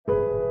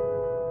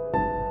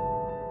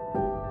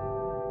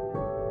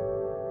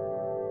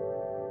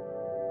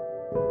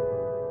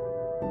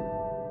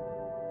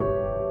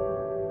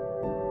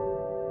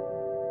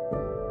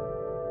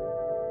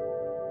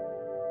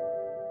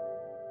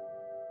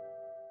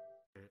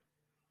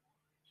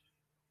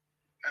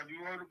Have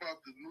you heard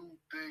about the new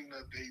thing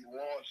that they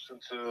launched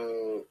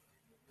into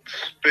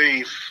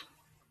space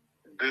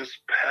this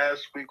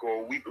past week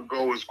or a week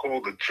ago? It's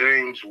called the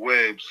James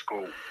Webb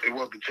Scope. It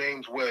was the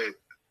James Webb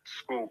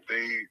Scope.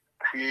 They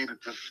created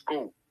this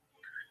scope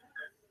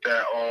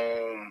that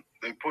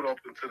they put up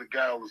into the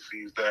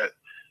galaxies. That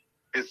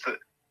it's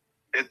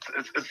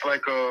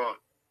like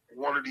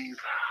one of these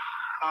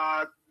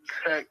high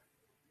tech,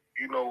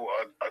 a $1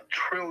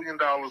 trillion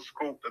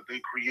scope that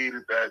they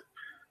created that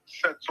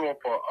sets off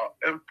a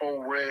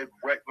infrared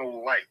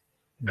retinal light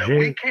that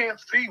we can't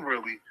see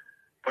really,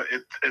 but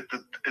it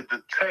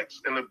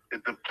detects and it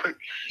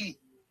depicts heat.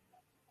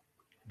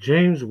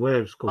 James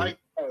Webb Scope. Light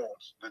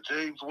forms, the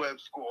James Webb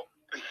Scope.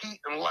 The heat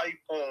and light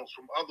forms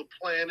from other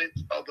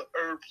planets, other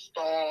Earth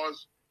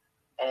stars.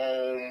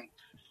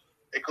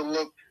 It could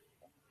look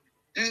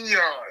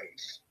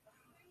eons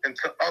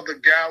into other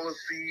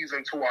galaxies,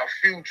 into our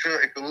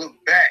future. It could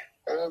look back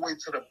all the way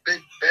to the Big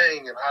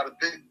Bang and how the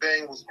Big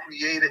Bang was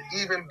created,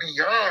 even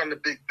beyond the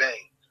Big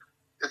Bang.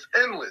 It's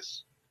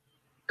endless.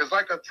 It's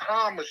like a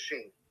time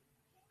machine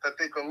that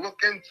they could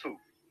look into.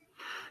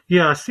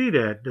 Yeah, I see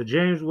that. The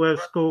James Webb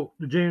Scope,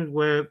 the James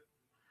Webb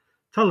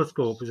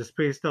Telescope is a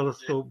space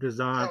telescope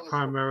designed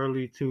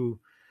primarily to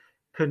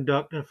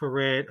conduct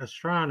infrared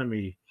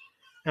astronomy.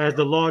 As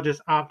the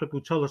largest optical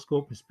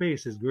telescope in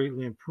space, has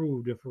greatly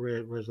improved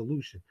infrared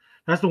resolution.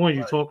 That's the one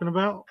you're talking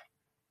about?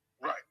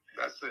 Right,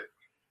 that's it.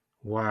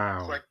 Wow.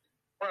 It's like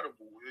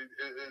incredible.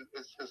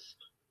 It's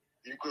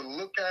you could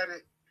look at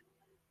it.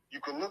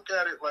 You could look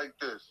at it like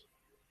this.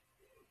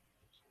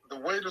 The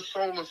way the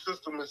solar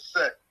system is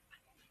set,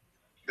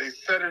 they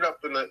set it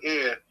up in the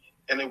air,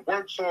 and it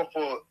works off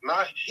of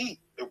not heat.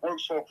 It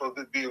works off of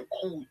it being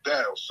cooled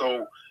down.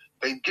 So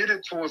they get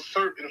it to a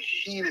certain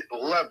heated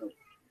level,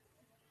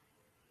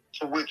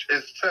 to which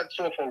it sets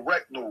off a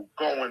retinal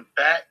going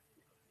back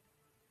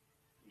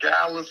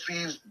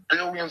galaxies,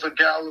 billions of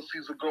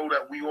galaxies ago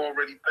that we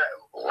already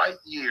passed, light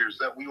years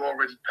that we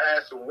already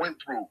passed and went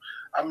through.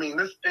 I mean,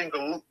 this thing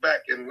can look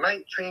back in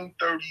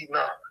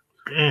 1939.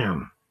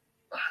 Damn.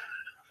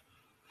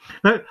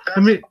 That's how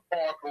far it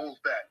goes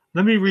back.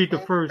 Let me read the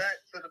first. Back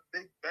to the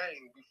Big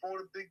Bang. Before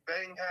the Big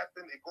Bang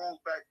happened, it goes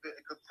back there.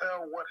 It could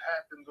tell what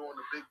happened during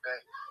the Big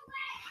Bang.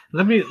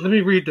 Let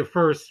me read the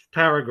first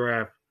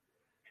paragraph.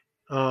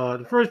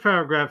 The first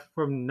paragraph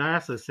from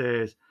NASA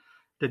says,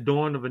 "The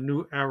dawn of a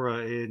new era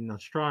in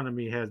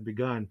astronomy has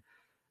begun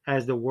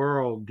as the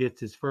world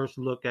gets its first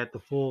look at the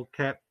full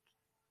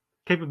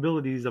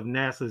capabilities of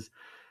NASA's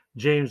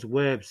James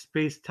Webb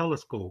Space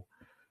Telescope,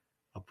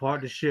 a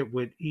partnership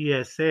with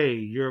ESA,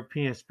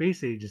 European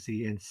Space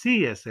Agency, and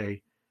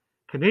CSA,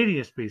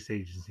 Canadian Space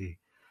Agency.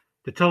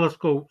 The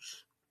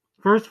telescope's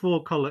first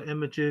full-color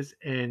images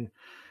and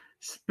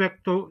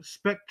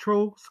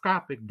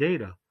spectroscopic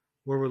data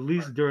were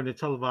released during the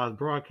televised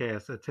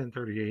broadcast at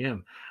 10:30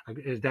 a.m.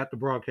 Is that the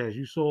broadcast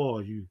you saw?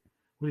 Or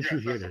when did you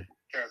hear that?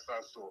 Yes,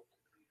 I saw.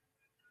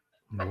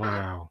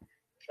 Wow.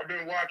 I've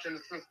been watching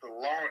it since the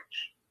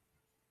launch.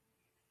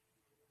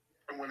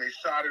 And when they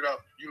shot it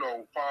up,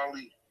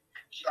 finally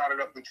shot it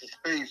up into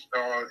space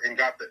and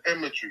got the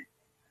imagery.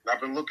 And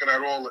I've been looking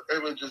at all the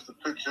images, the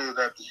pictures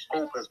that the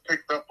scope has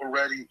picked up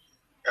already.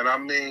 And I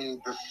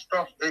mean, the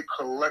stuff they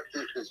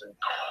collected is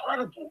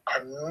incredible.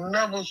 I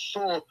never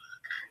saw,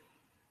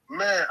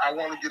 man, I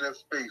want to get in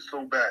space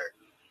so bad.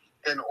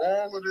 And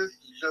all of this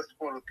is just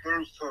for the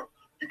thirst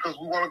because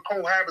we want to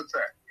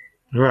cohabitat.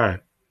 Right.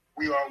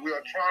 We are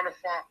trying to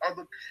find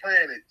other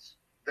planets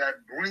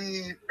that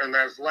breathe and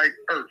that's like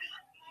Earth.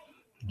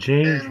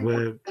 James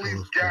Webb. All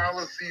these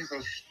galaxies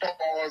and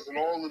stars and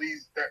all of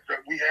these that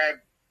we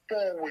have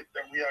forward,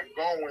 that we are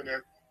going,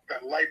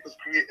 that life is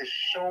created. It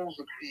shows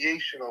the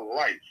creation of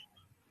life.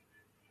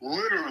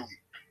 Literally.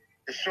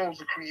 It shows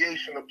the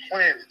creation of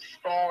planets,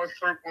 stars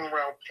circling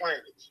around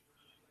planets.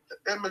 The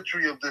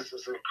imagery of this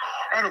is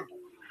incredible.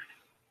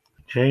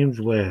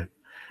 James Webb.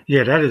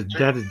 Yeah, that is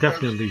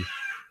definitely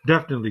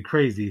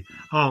crazy.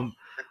 Hold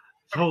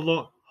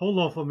on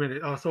for a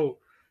minute.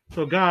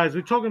 So guys,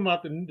 we're talking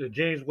about the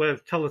James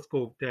Webb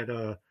Telescope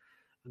that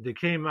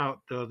came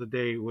out the other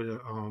day with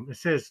it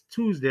says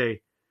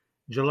Tuesday,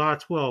 July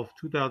 12th,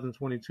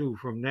 2022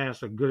 from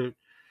NASA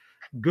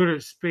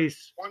Goddard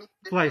Space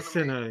Flight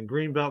Center in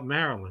Greenbelt,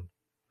 Maryland.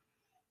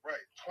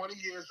 Right, 20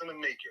 years in the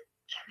making.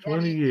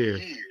 20 years.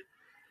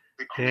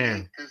 To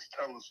create this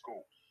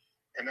telescope.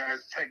 And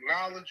as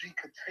technology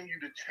continue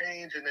to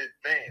change and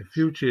advance, the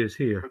future is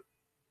here.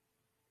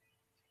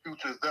 The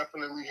future is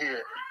definitely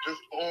here.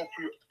 Just all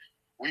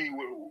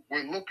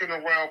we're looking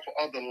around for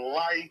other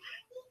life,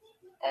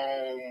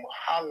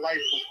 how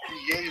life was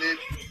created.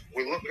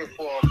 We're looking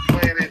for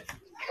planets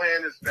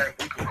that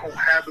we can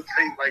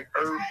cohabitate like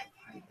Earth,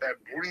 that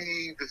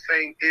breathe the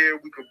same air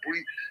we could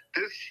breathe.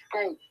 This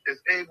scope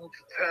is able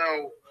to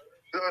tell.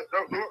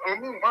 Let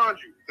me remind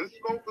you, this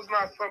scope is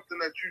not something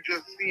that you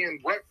just see in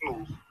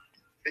retinals.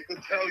 It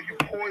could tell you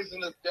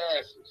poisonous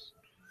gases.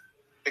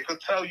 It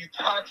could tell you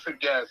toxic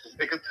gases.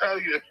 It could tell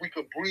you if we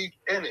could breathe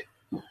in it.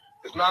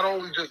 It's not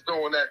only just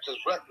doing that,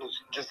 just retinals,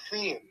 just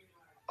seeing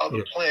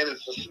other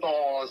planets and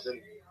stars,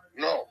 and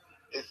no,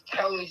 it's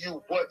telling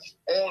you what's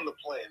on the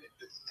planet.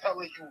 It's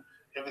telling you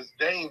if it's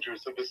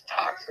dangerous, if it's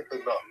toxic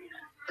enough.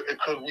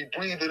 Because we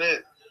breathe it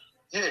in.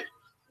 Yeah.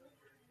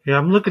 Yeah,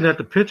 I'm looking at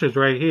the pictures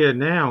right here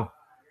now.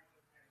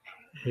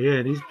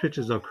 Yeah, these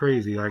pictures are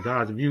crazy. Like,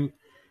 guys, if you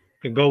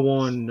can go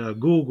on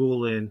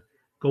Google and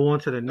go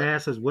onto the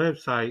NASA's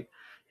website,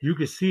 you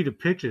can see the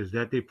pictures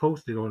that they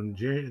posted on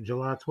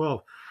July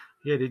 12th.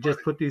 Yeah, they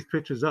just put these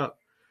pictures up,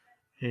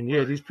 and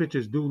yeah, these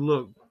pictures do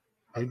look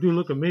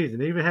amazing.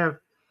 They even have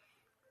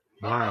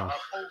wow. I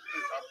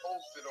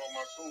posted on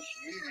my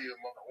social media.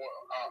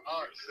 Our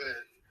aunt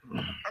said,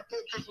 I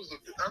thought this was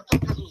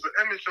an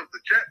image of the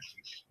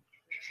Jetsons.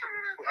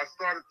 I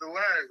started to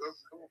laugh.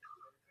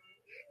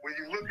 When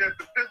you look at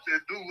the picture,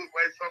 it do look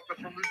like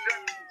something from the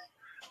Jetsons.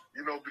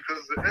 You know,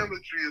 because the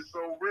imagery is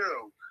so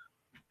real.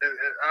 And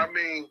I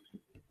mean,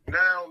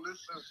 now this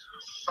is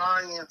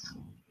science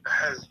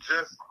has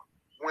just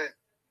went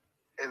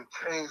and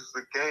changed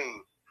the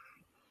game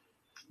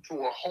to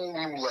a whole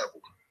new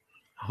level.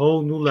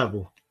 Whole new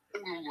level.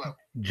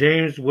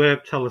 James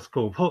Webb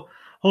Telescope. Hold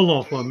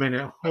on for a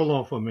minute.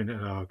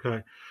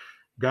 Okay,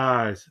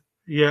 guys.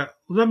 Yeah,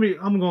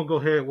 I'm gonna go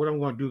ahead. What I'm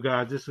gonna do,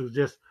 guys. This was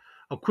just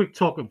a quick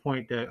talking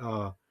point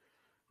that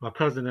my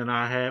cousin and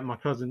I had. My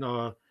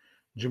cousin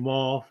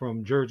Jamal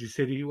from Jersey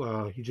City.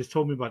 He just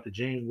told me about the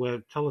James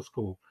Webb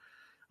Telescope.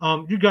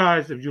 You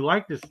guys, if you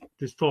like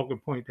this talking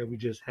point that we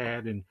just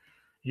had, and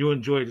you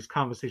enjoy this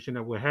conversation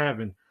that we're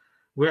having,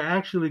 we're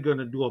actually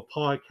gonna do a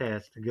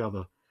podcast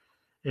together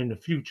in the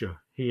future,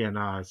 he and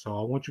I. So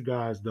I want you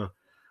guys to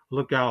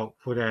look out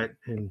for that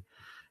and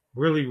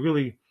really,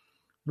 really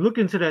look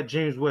into that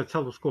James Webb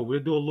Telescope.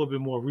 We'll do a little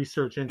bit more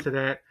research into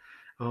that.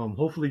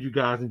 Hopefully, you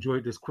guys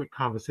enjoyed this quick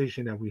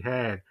conversation that we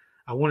had.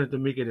 I wanted to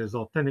make it as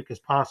authentic as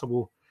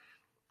possible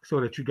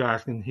so that you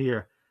guys can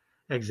hear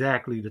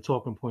exactly the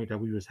talking point that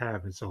we was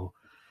having. So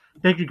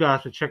thank you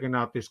guys for checking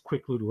out this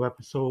quick little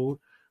episode.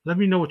 Let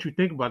me know what you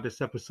think about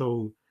this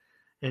episode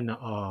in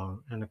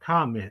the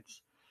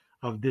comments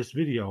of this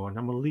video, and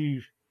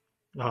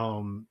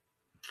um,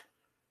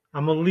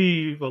 I'm gonna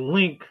leave a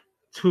link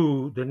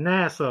to the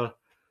NASA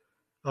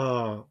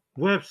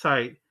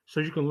website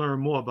so you can learn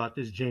more about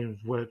this James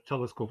Webb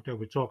Telescope that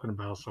we're talking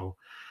about. So,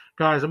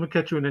 guys, I'm gonna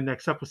catch you in the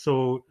next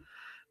episode.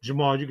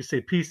 Jamal, you can say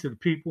peace to the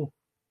people.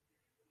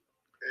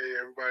 Hey,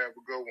 everybody have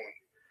a good one.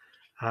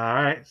 All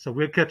right, so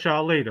we'll catch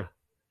y'all later.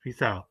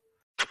 Peace out.